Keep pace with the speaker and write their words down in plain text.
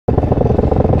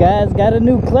Guys, got a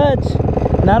new clutch.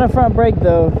 Not a front brake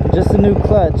though, just a new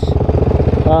clutch.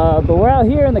 But we're out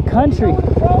here in the country.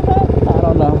 I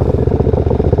don't know.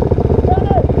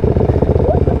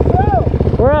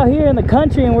 We're out here in the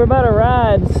country and we're about to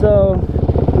ride, so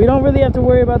we don't really have to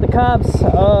worry about the cops.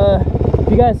 If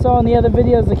you guys saw in the other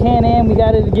videos, the Can-Am, we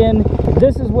got it again.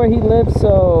 This is where he lives,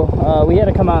 so we had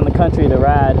to come out in the country to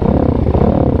ride.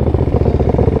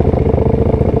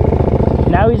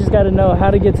 Now we just got to know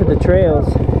how to get to the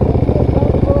trails.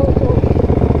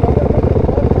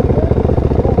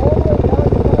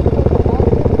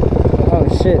 Oh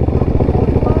shit.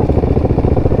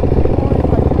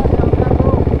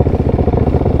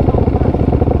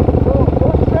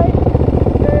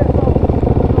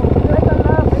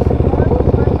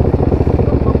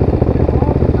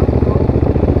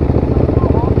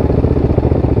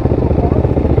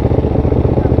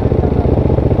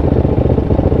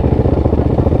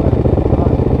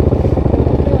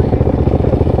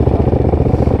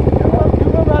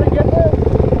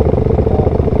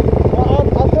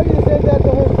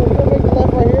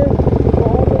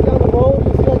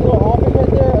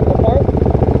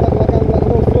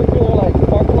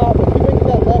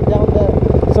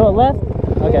 Left?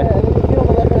 Okay. Yeah, and then you get on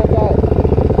the left-hand side.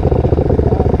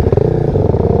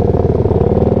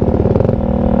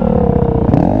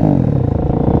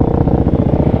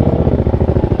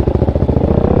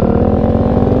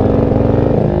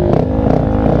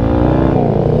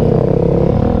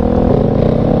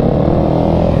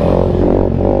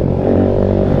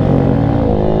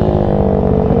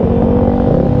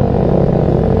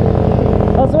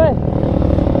 That's the way.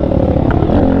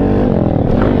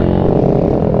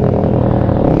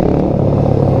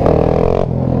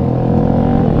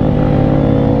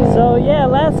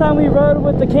 Last time we rode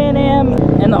with the Can-Am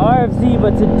and the RFZ,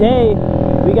 but today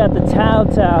we got the Tao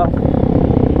Tao.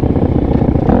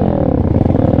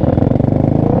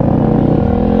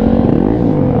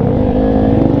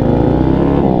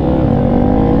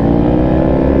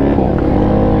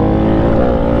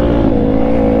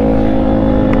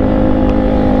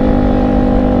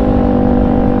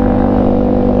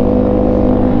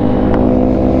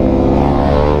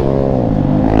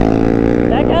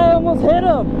 That guy almost hit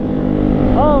him.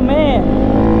 Oh man,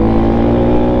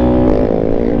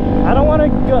 I don't want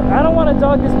to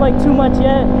dog this bike too much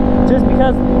yet, just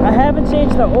because I haven't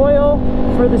changed the oil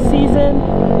for the season,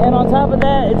 and on top of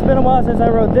that, it's been a while since I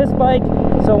rode this bike,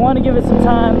 so I want to give it some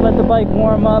time, let the bike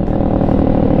warm up,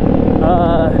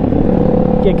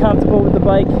 get comfortable with the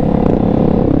bike.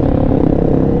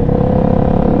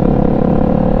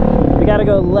 We gotta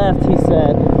go left, he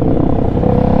said.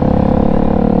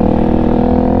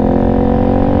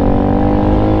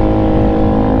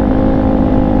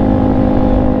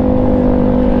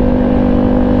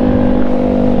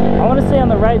 On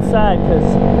the right side,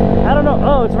 because I don't know.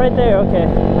 Oh, it's right there. Okay,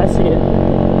 I see it.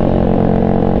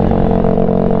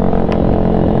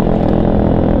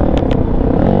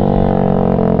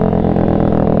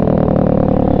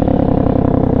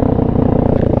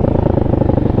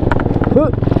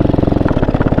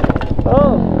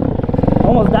 Oh,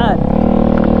 almost died.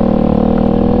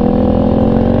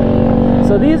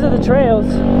 So these are the trails.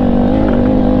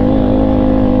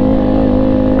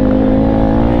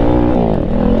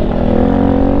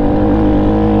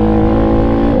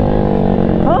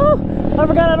 I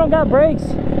forgot I don't got brakes.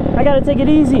 I gotta take it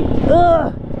easy.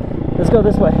 Ugh. Let's go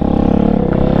this way.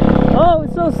 Oh,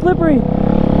 it's so slippery.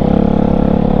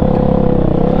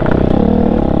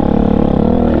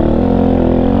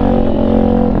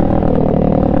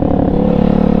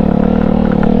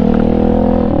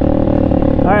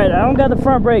 Alright, I don't got the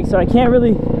front brake, so I can't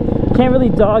really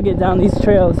dog it down these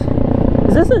trails.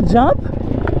 Is this a jump?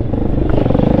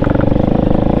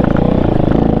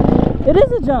 It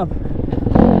is a jump.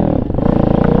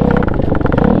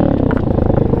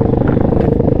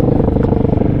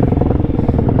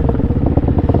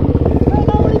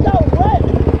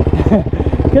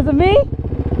 Because of me?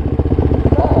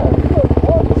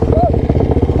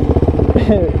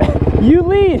 You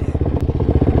lead.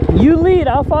 You lead,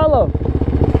 I'll follow.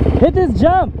 Hit this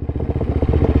jump.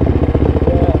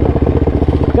 Yeah.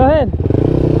 Go ahead.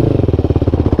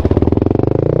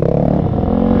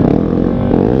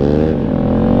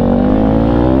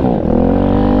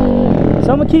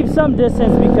 So I'm gonna keep some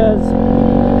distance because,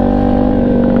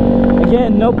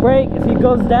 again, no brake. If he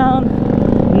goes down,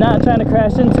 I'm not trying to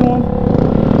crash into him.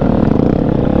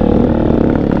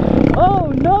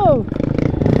 Oh no!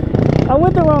 I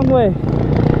went the wrong way.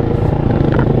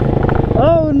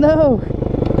 Oh no!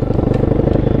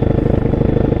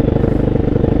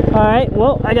 Alright,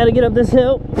 well, I gotta get up this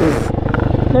hill.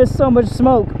 There's so much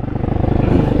smoke.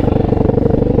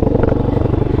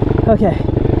 Okay,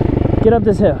 get up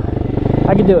this hill.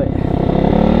 I can do it.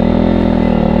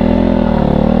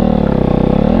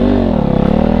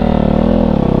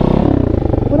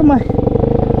 What am I?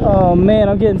 Oh man,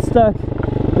 I'm getting stuck.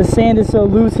 The sand is so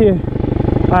loose here.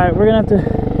 Alright, we're gonna have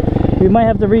to, we might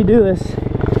have to redo this.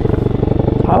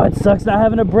 Oh, it sucks not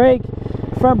having a brake.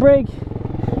 Front brake.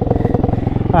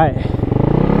 Alright.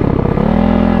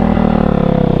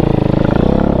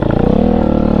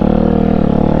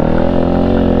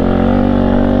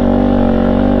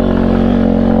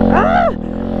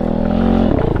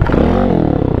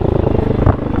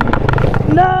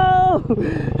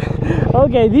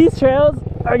 Okay, these trails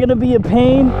are gonna be a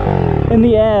pain in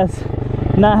the ass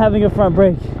not having a front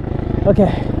brake.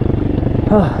 Okay.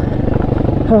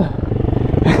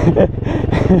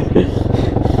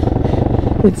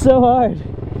 It's so hard.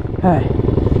 Alright.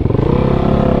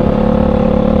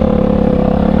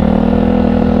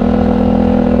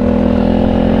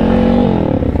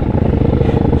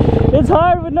 It's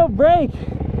hard with no brake.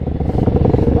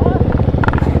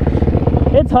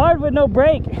 It's hard with no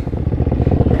brake.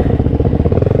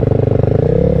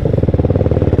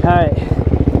 Alright,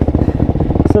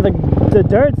 so the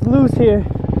dirt's loose here.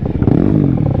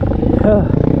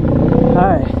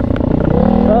 Alright.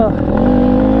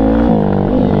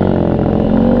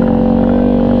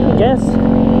 I guess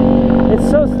it's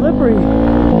so slippery.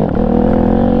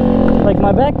 Like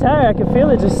my back tire, I can feel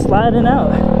it just sliding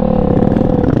out.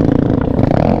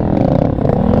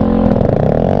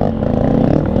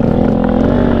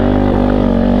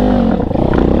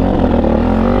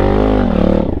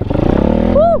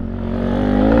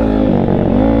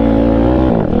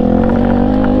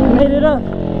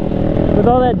 With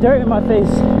all that dirt in my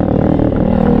face.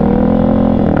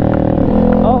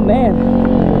 Oh man,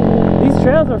 these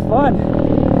trails are fun.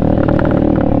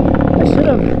 I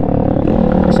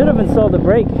should have installed a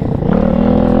brake.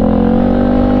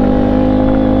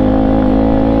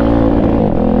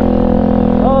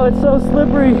 Oh, it's so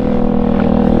slippery.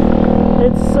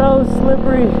 It's so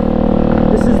slippery.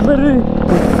 This is literally,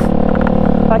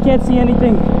 I can't see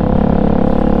anything.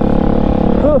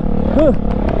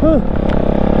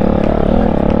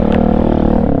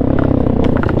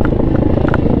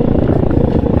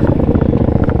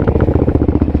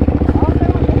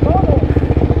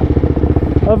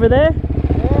 Over there?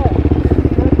 Yeah.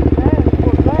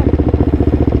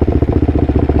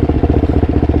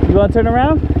 You want to turn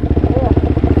around? Yeah.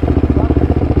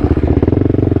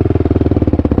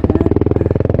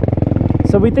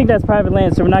 So we think that's private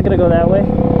land, so we're not going to go that way.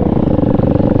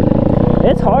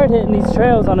 It's hard hitting these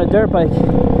trails on a dirt bike.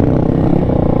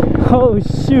 Oh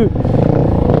shoot.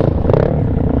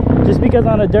 Just because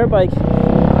on a dirt bike,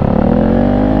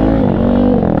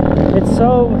 it's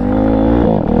so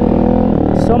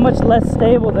much less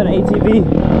stable than an ATV.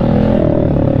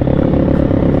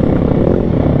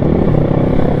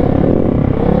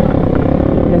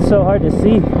 It's so hard to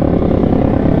see.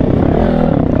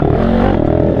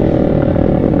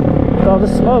 With all the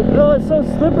smoke. Oh, it's so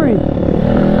slippery.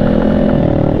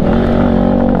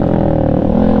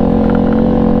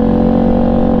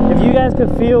 If you guys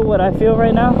could feel what I feel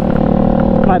right now,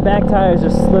 my back tire is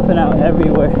just slipping out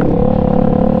everywhere.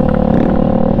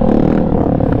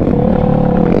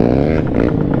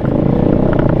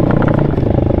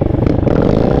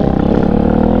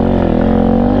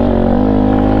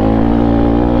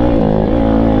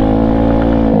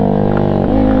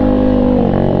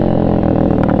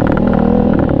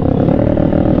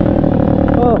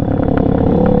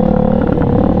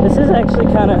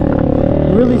 Kind of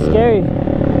really scary.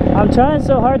 I'm trying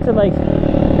so hard to like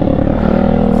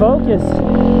focus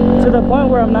to the point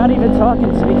where I'm not even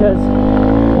talking, because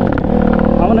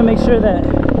I want to make sure that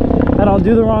I don't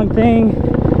do the wrong thing,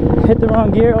 hit the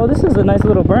wrong gear. Oh, this is a nice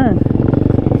little burn.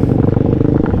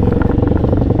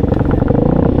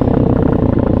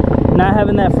 Not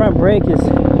having that front brake is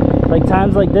like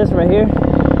times like this right here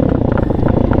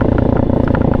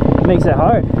makes it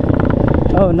hard.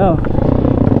 Oh no.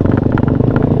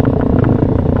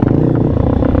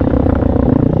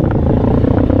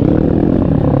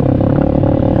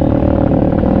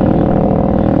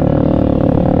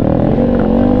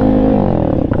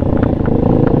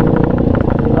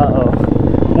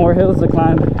 More hills to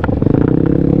climb.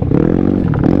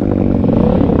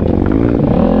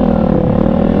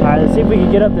 Alright, let's see if we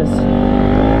can get up this.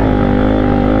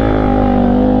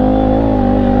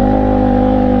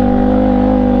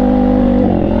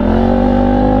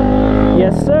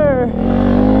 Yes, sir.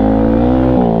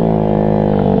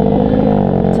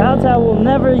 Tao Tao will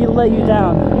never let you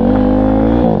down.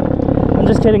 I'm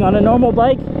just kidding. On a normal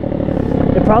bike,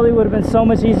 it probably would have been so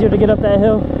much easier to get up that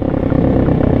hill.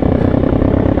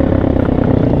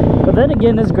 then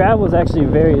again, this gravel is actually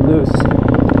very loose.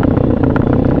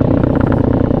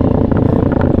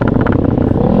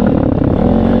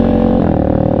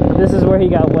 This is where he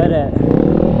got wet at.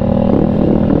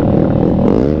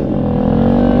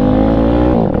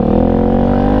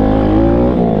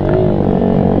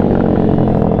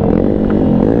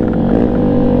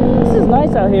 This is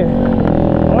nice out here.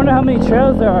 I wonder how many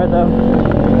trails there are though.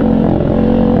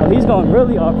 Oh, he's going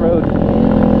really off-road.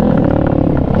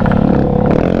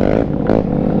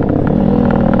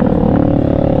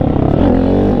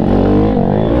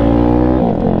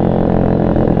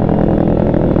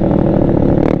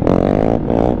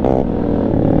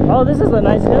 Oh, this is a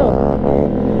nice hill.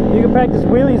 You can practice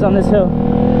wheelies on this hill.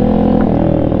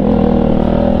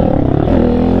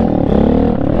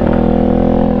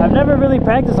 I've never really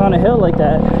practiced on a hill like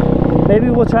that.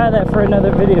 Maybe we'll try that for another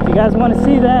video. If you guys want to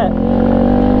see that,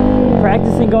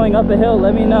 practicing going up a hill,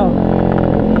 let me know.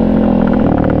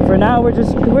 For now, we're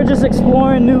just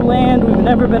exploring new land. We've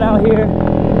never been out here.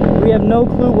 We have no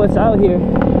clue what's out here.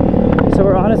 So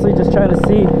we're honestly just trying to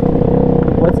see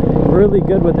what's really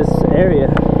good with this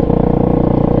area.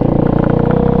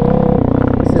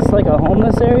 Is this like a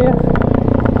homeless area?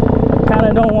 I kind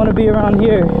of don't want to be around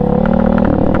here.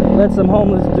 Let some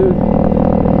homeless dude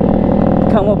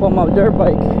come up on my dirt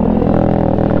bike.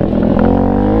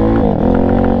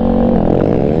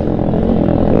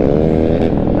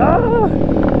 Ah!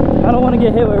 I don't want to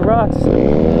get hit with rocks.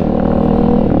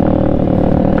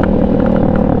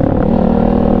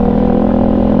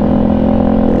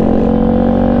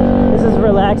 This is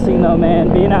relaxing though, man.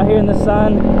 Being out here in the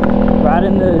sun,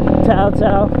 riding the Tao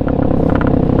Tao.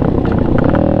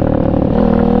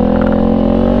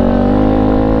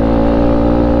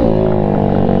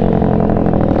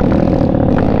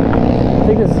 I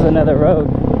think this is another road.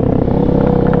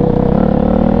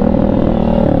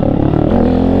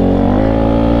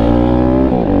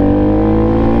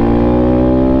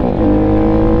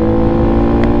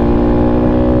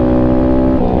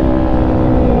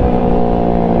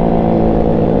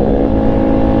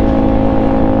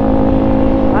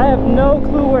 I have no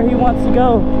clue where he wants to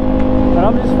go, but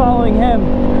I'm just following him.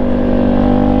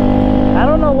 I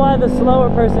don't know why the slower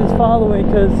person's following,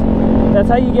 because that's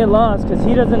how you get lost, because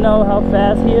he doesn't know how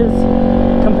fast he is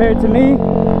compared to me.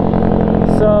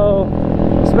 So,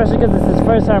 especially because it's his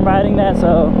first time riding that,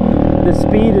 so the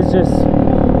speed is just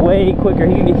way quicker.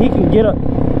 He can get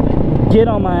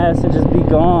on my ass and just be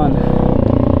gone.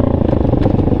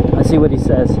 Let's see what he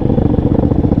says. I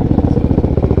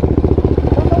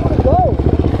don't want to go.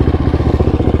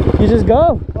 You just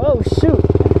go? Oh shoot.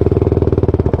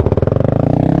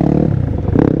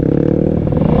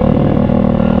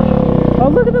 Oh,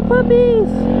 look at the puppies!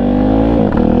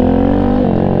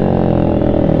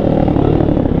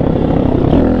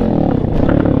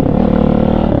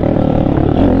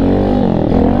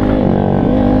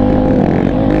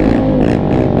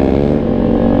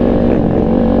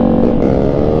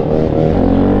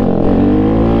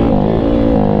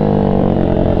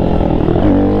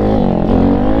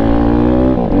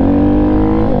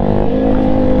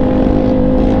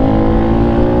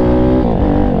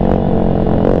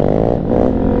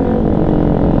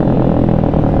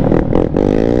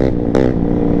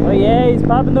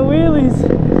 Popping the wheelies.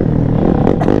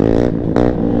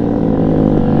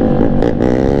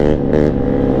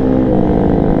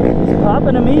 He's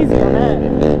popping them easy on that.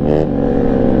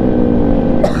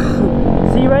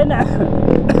 See right now.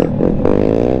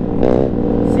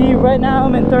 See right now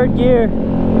I'm in third gear,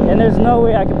 and there's no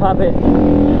way I can pop it.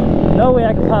 No way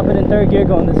I can pop it in third gear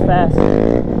going this fast.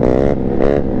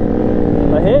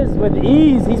 But his with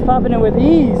ease, he's popping it with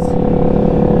ease.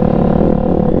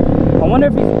 I wonder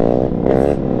if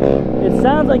it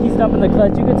sounds like he's dumping the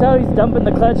clutch. You can tell he's dumping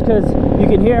the clutch because you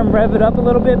can hear him rev it up a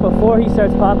little bit before he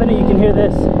starts popping it. You can hear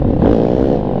this.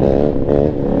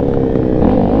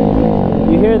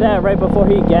 You hear that right before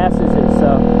he gasses it,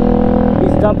 so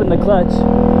he's dumping the clutch.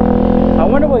 I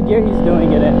wonder what gear he's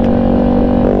doing it in.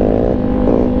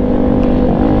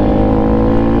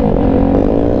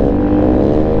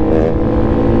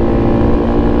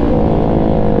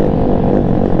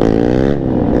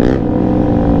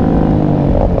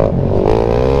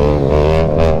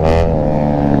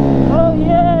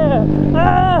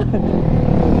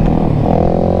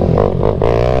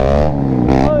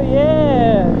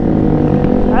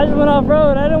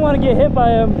 Off-road, I didn't want to get hit by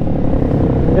him.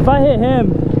 If I hit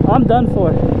him, I'm done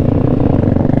for.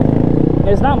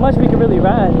 There's not much we can really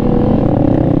ride.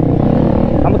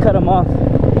 I'm gonna cut him off.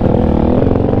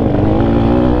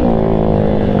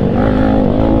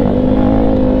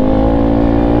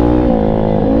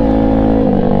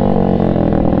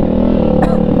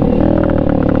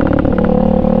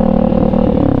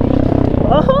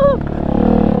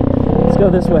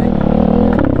 this way.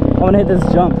 I want to hit this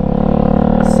jump.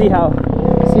 See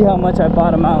how much I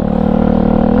bottom out.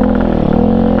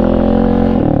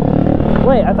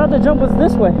 Wait, I thought the jump was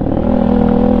this way.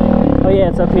 Oh yeah,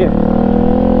 it's up here.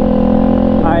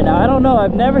 Alright, now I don't know.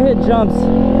 I've never hit jumps,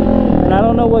 and I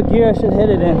don't know what gear I should hit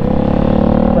it in.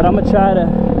 But I'm going to try to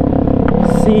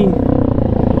see.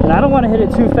 And I don't want to hit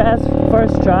it too fast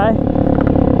first try.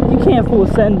 You can't fool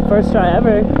send first try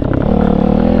ever.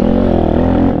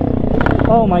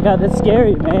 Oh my god, that's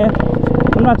scary, man.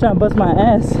 I'm not trying to bust my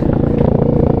ass.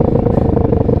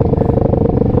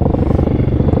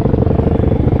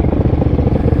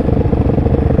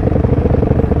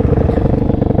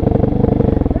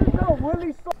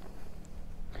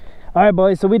 Alright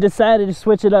boys, so we decided to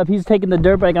switch it up. He's taking the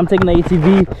dirt bike, I'm taking the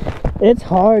ATV. It's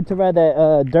hard to ride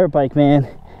that dirt bike, man.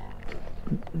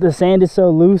 The sand is so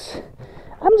loose.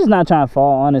 I'm just not trying to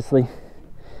fall, honestly.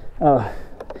 Oh,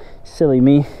 silly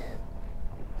me.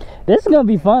 This is gonna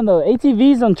be fun though.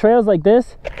 ATVs on trails like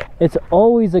this, it's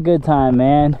always a good time,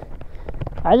 man.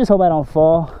 I just hope I don't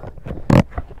fall.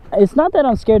 It's not that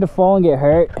I'm scared to fall and get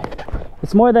hurt.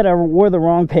 It's more that I wore the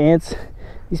wrong pants.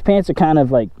 These pants are kind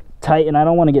of like tight and I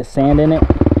don't want to get sand in it.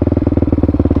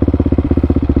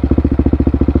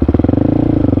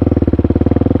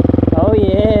 Oh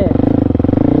yeah.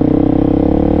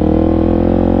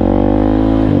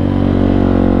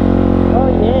 Oh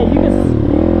yeah, you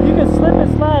can slip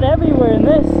and slide everywhere in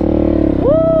this.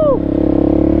 Woo!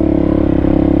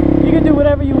 You can do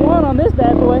whatever you want on this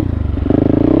bad boy.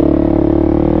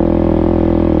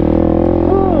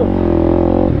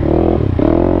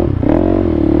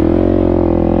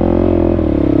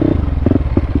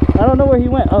 I don't know where he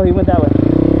went. Oh, he went that way.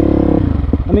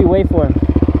 Let me wait for him.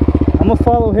 I'm gonna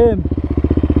follow him.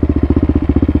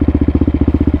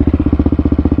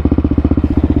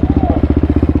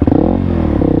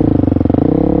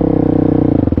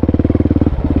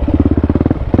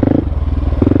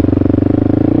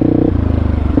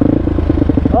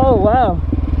 Oh wow,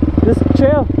 this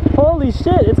trail, holy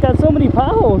shit, it's got so many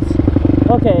potholes.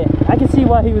 Okay, I can see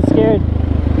why he was scared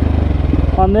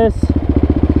on this.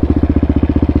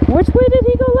 Which way did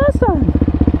he go last time?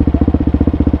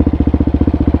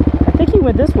 I think he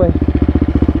went this way.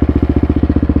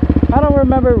 I don't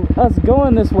remember us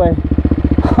going this way.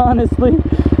 Honestly,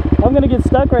 I'm gonna get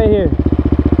stuck right here.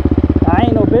 I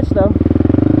ain't no bitch though.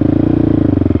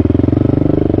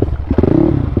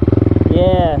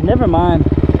 Yeah, never mind.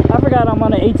 I forgot I'm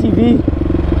on an ATV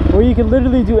where you can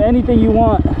literally do anything you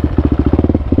want.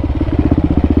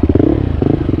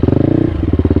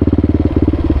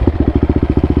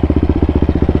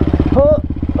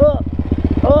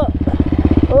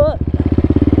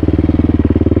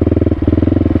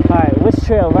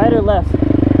 Trail, right or left?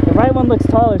 The right one looks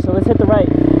taller, so let's hit the right.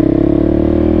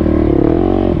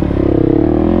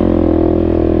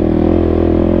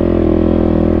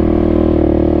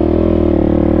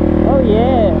 Oh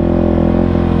yeah.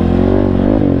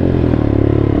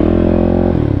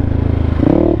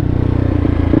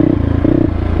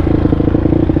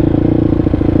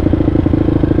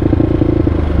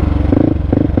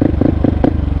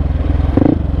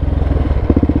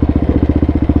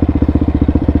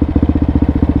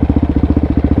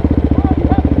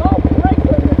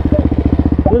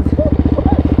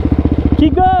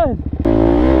 Keep going.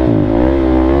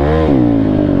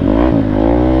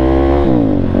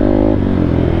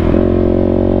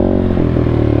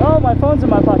 Oh, my phone's in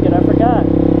my pocket. I forgot.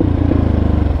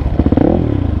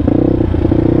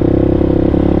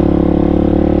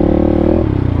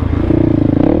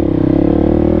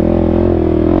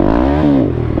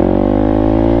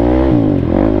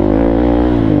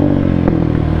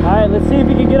 All right, let's see if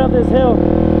we can get up this hill.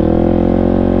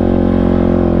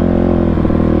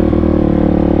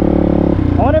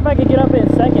 I wonder if I could get up it in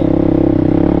second.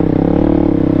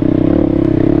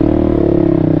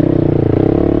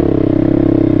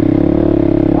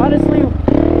 Honestly,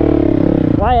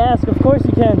 why ask? Of course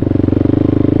you can.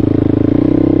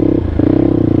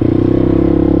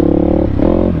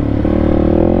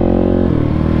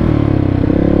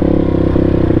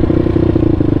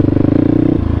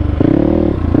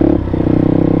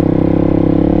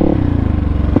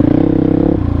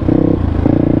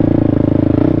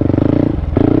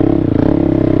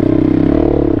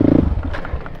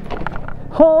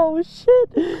 Oh shit,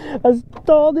 I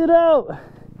stalled it out.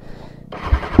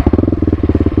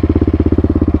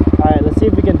 Alright, let's see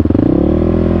if we can.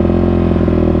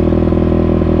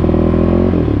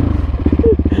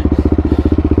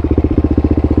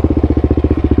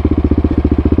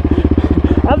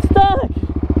 I'm stuck.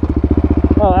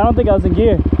 Oh, I don't think I was in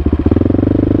gear.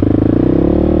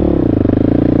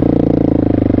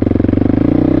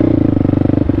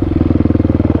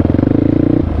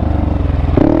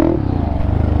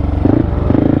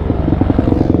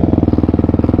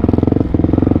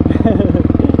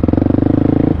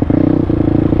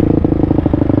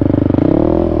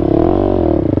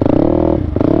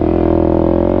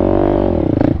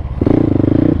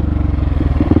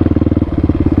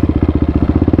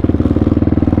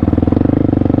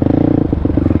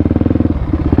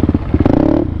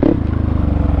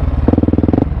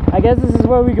 I guess this is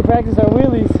where we can practice our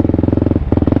wheelies.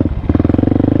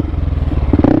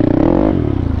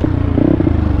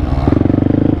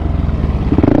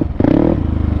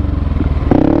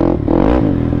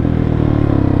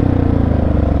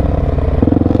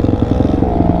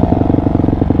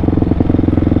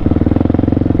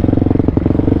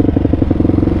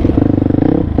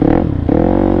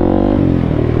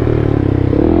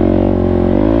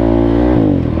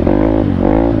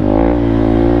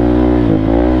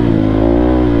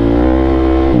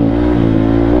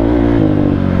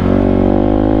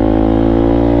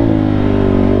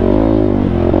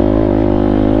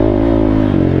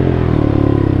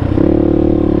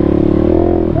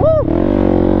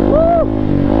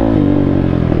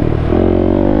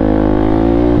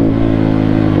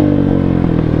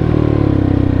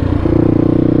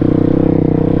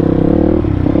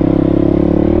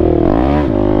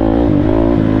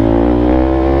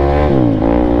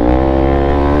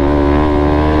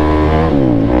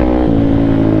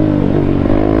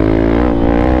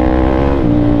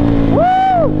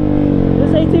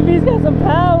 ATV's got some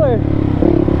power.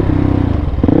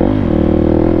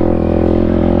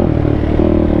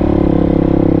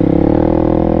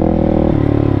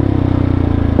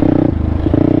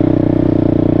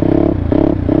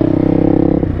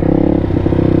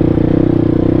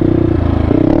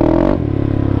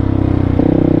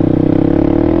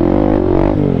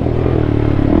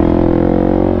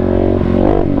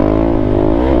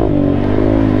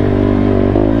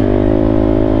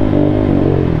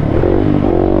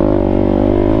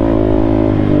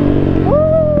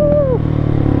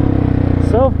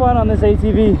 So fun on this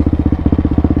ATV.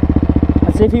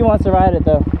 Let's see if he wants to ride it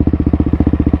though.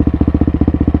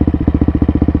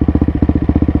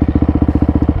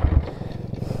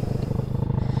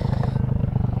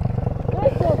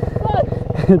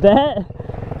 That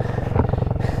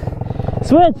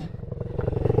switch.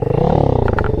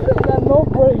 Got no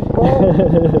brakes, bro.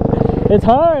 It's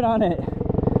hard on it.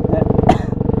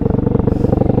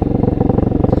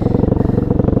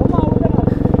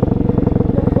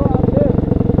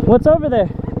 What's over there?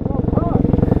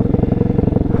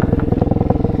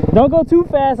 Don't go too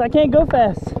fast. I can't go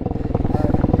fast.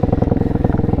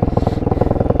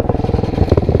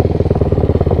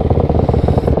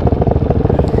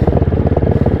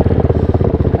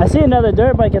 I see another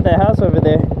dirt bike at that house over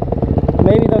there.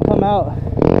 Maybe they'll come out.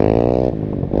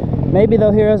 Maybe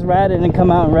they'll hear us riding and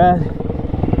come out and ride.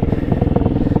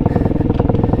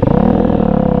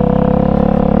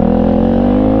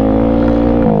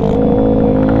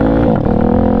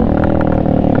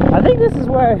 I think this is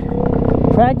where I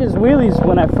practiced wheelies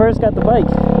when I first got the bike,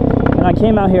 and I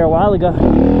came out here a while ago.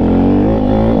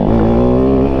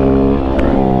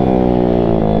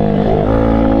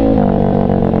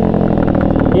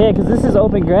 Yeah, because this is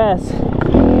open grass.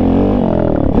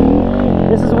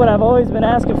 This is what I've always been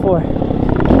asking for.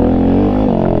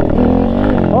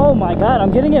 Oh my god,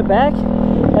 I'm getting it back,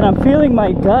 and I'm feeling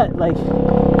my gut, like,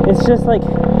 it's just like,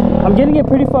 I'm getting it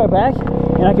pretty far back,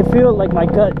 and I can feel like my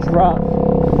gut drop.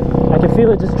 I can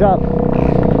feel it just drop.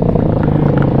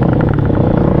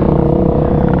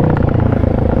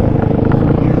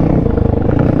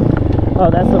 Oh,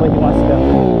 that's the way he wants to go.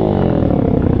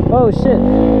 Oh shit.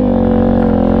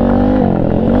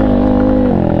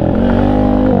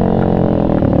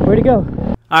 Where'd he go?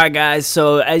 Alright guys,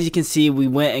 so as you can see, we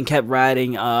went and kept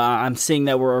riding. I'm seeing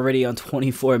that we're already on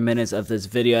 24 minutes of this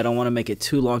video. I don't want to make it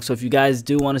too long, so if you guys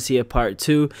do want to see a part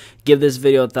 2, give this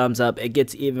video a thumbs up. It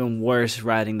gets even worse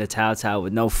riding the Tao Tao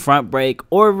with no front brake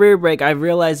or rear brake. I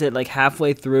realized it like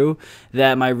halfway through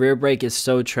that my rear brake is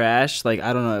so trash. Like,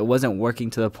 I don't know, it wasn't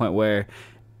working to the point where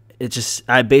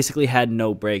I basically had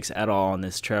no brakes at all on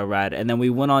this trail ride. And then we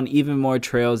went on even more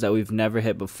trails that we've never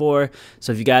hit before.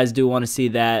 So if you guys do want to see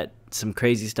that, some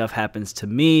crazy stuff happens to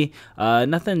me.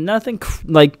 Nothing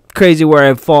like crazy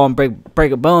where I fall and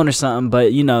break a bone or something,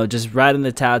 but you know, just riding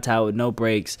the Tao Tao with no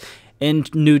brakes in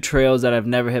new trails that I've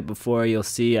never hit before. You'll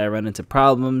see I run into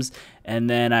problems, and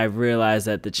then I realized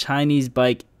that the Chinese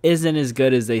bike isn't as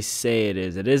good as they say it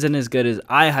is. It isn't as good as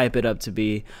I hype it up to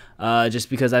be. Just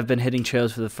because I've been hitting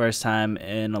trails for the first time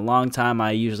in a long time.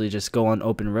 I usually just go on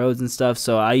open roads and stuff,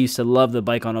 so I used to love the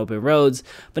bike on open roads,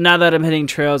 but now that I'm hitting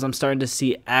trails, I'm starting to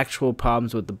see actual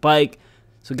problems with the bike.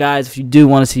 So guys, if you do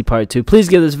want to see part 2, please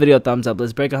give this video a thumbs up.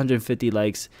 Let's break 150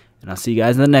 likes, and I'll see you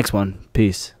guys in the next one.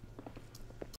 Peace.